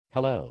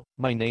Hello,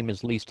 my name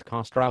is Least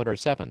Cost Router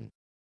 7.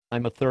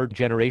 I'm a third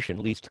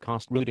generation least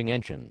cost routing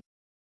engine.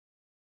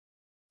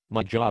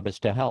 My job is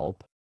to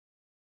help.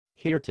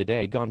 Here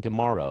today, gone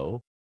tomorrow.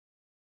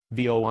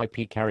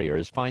 VoIP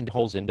carriers find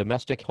holes in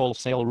domestic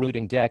wholesale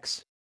routing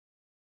decks.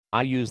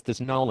 I use this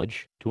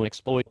knowledge to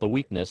exploit the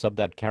weakness of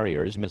that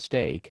carrier's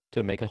mistake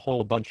to make a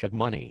whole bunch of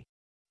money.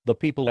 The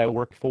people I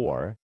work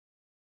for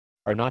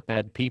are not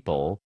bad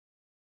people,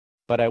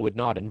 but I would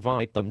not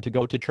invite them to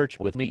go to church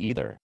with me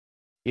either.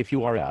 If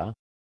you are a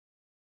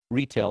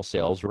retail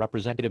sales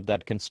representative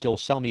that can still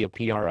sell me a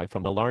PRI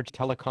from a large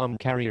telecom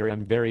carrier,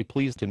 I'm very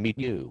pleased to meet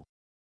you.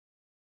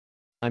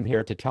 I'm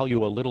here to tell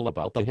you a little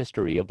about the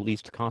history of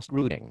least cost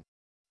routing.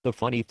 The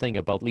funny thing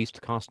about least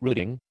cost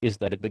routing is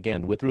that it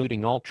began with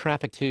routing all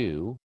traffic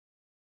to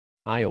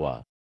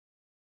Iowa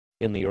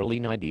in the early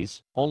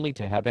 90s, only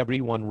to have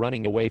everyone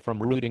running away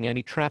from routing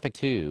any traffic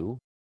to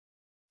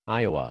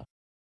Iowa.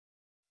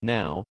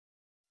 Now,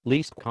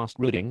 least cost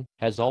routing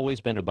has always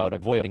been about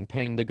avoiding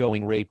paying the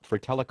going rate for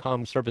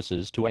telecom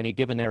services to any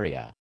given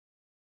area.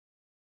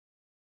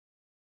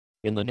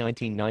 In the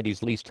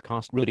 1990s, least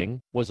cost routing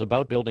was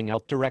about building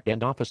out direct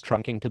end office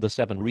trunking to the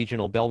 7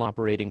 regional Bell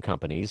operating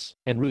companies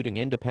and routing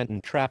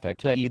independent traffic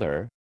to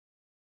either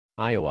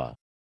Iowa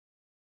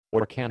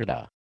or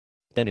Canada.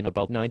 Then in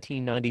about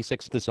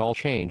 1996, this all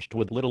changed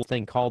with little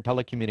thing called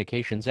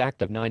Telecommunications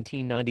Act of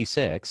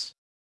 1996.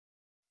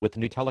 With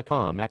new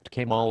Telecom Act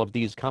came all of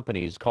these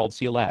companies called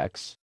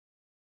CLECs,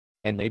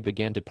 and they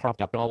began to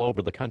prop up all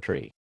over the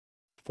country.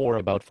 For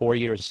about 4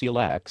 years,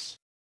 CLECs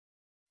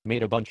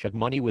made a bunch of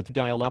money with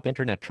dial-up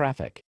internet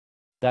traffic.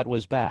 That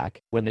was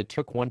back when it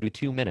took 1 to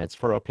 2 minutes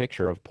for a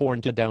picture of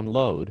porn to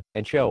download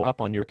and show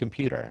up on your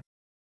computer.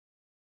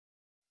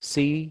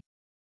 CLECs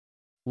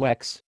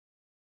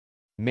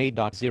made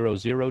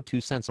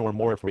 .002 or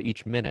more for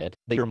each minute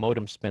that your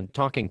modem spent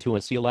talking to a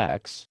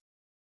CLECs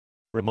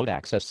remote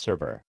access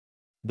server.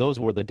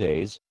 Those were the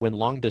days when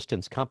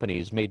long-distance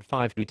companies made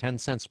 5 to 10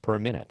 cents per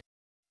minute.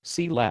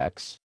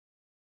 CLECs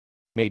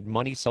made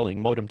money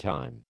selling modem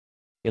time.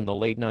 In the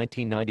late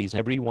 1990s,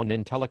 everyone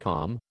in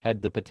telecom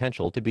had the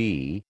potential to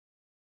be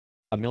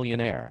a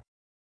millionaire.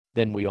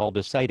 Then we all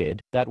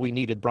decided that we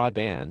needed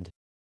broadband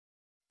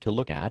to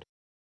look at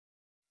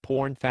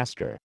porn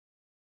faster.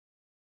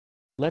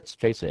 Let's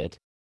face it,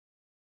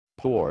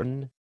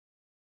 porn,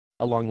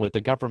 along with the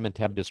government,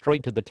 have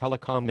destroyed to the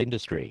telecom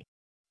industry.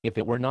 If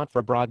it were not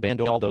for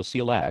broadband, all those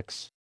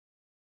CLECs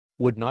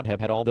would not have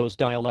had all those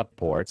dial-up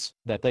ports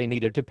that they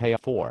needed to pay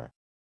for.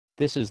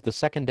 This is the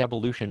second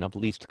evolution of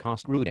least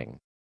cost routing.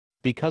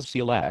 Because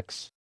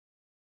CLECs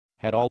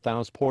had all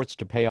those ports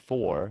to pay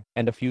for,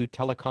 and a few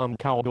telecom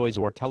cowboys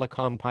or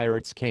telecom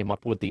pirates came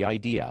up with the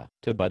idea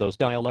to buy those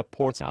dial-up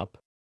ports up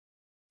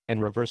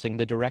and reversing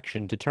the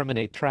direction to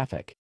terminate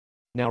traffic.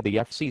 Now the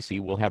FCC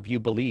will have you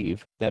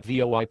believe that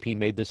VoIP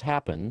made this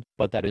happen,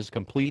 but that is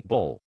complete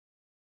bull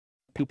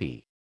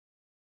poopy.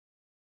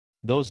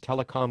 Those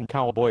telecom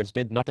cowboys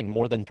did nothing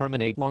more than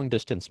terminate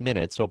long-distance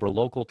minutes over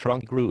local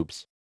trunk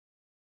groups.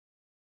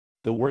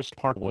 The worst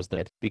part was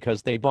that,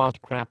 because they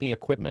bought crappy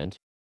equipment,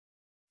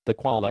 the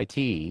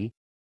quality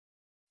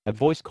of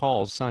voice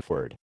calls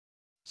suffered.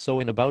 So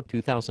in about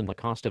 2000, the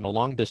cost of a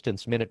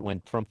long-distance minute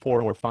went from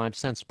 4 or 5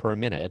 cents per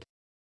minute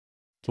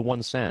to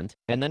 1 cent,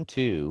 and then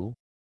to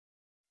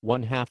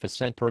 1/2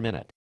 cent per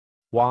minute.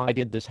 Why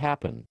did this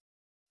happen?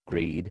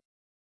 Greed.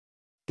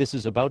 This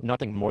is about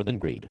nothing more than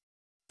greed.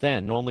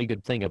 Then only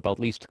good thing about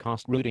least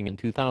cost routing in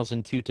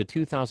 2002 to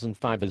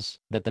 2005 is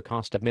that the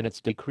cost of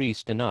minutes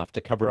decreased enough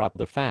to cover up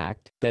the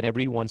fact that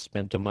everyone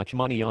spent too much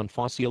money on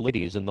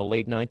facilities in the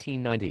late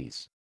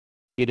 1990s.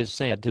 It is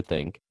sad to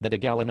think that a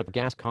gallon of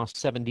gas cost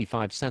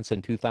 75 cents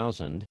in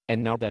 2000,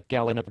 and now that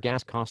gallon of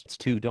gas costs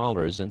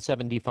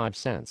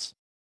 $2.75.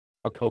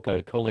 A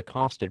Coca-Cola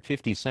costed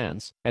 50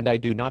 cents, and I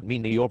do not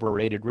mean the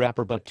overrated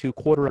wrapper but 2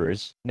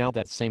 quarters. Now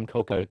that same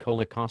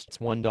Coca-Cola costs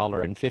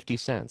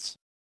 $1.50.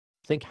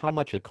 Think how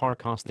much a car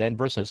cost then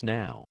versus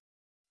now.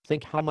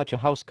 Think how much a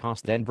house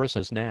cost then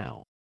versus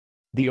now.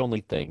 The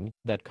only thing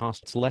that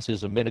costs less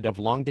is a minute of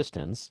long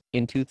distance.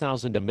 In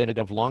 2000, a minute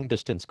of long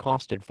distance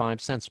costed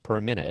 5 cents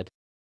per minute.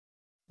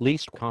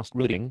 Least cost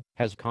routing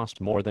has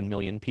cost more than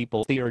million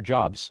people their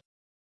jobs.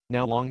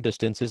 Now long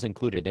distance is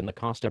included in the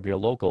cost of your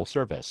local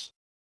service.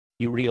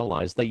 You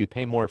realize that you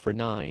pay more for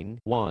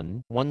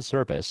 911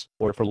 service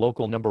or for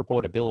local number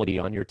portability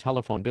on your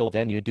telephone bill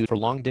than you do for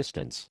long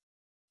distance.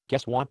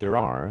 Guess what? There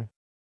are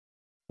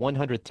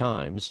 100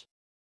 times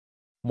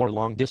more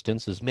long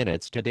distances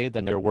minutes today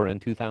than there were in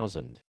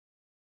 2000.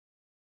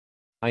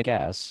 I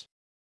guess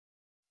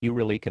you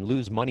really can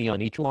lose money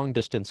on each long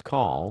distance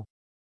call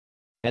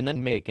and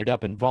then make it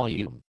up in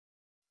volume.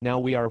 Now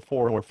we are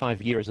 4 or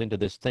 5 years into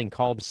this thing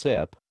called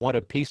SIP. What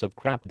a piece of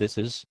crap this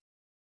is.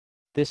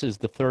 This is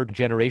the third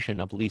generation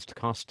of least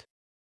cost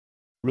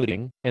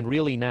routing, and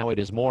really now it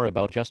is more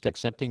about just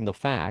accepting the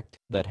fact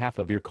that half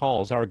of your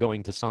calls are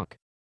going to suck.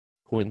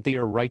 Who in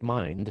their right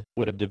mind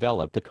would have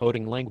developed a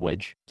coding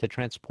language to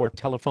transport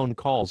telephone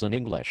calls in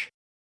English?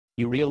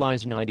 You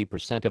realize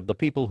 90% of the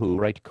people who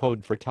write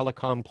code for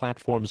telecom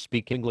platforms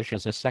speak English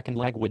as a second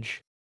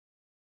language?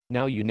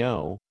 Now you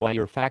know why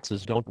your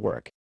faxes don't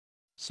work.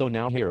 So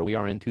now here we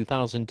are in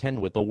 2010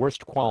 with the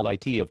worst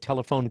quality of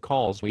telephone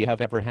calls we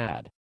have ever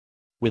had.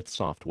 With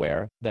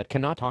software that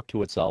cannot talk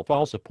to itself,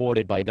 all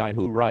supported by guy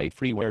who write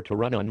freeware to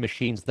run on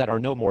machines that are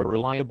no more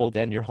reliable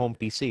than your home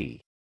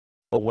PC.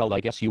 Oh well,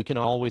 I guess you can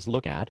always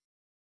look at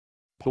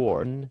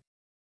porn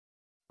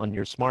on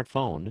your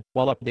smartphone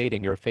while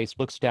updating your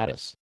Facebook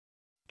status.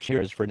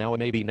 Cheers for now,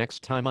 maybe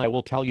next time I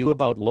will tell you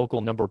about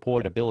local number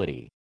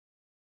portability.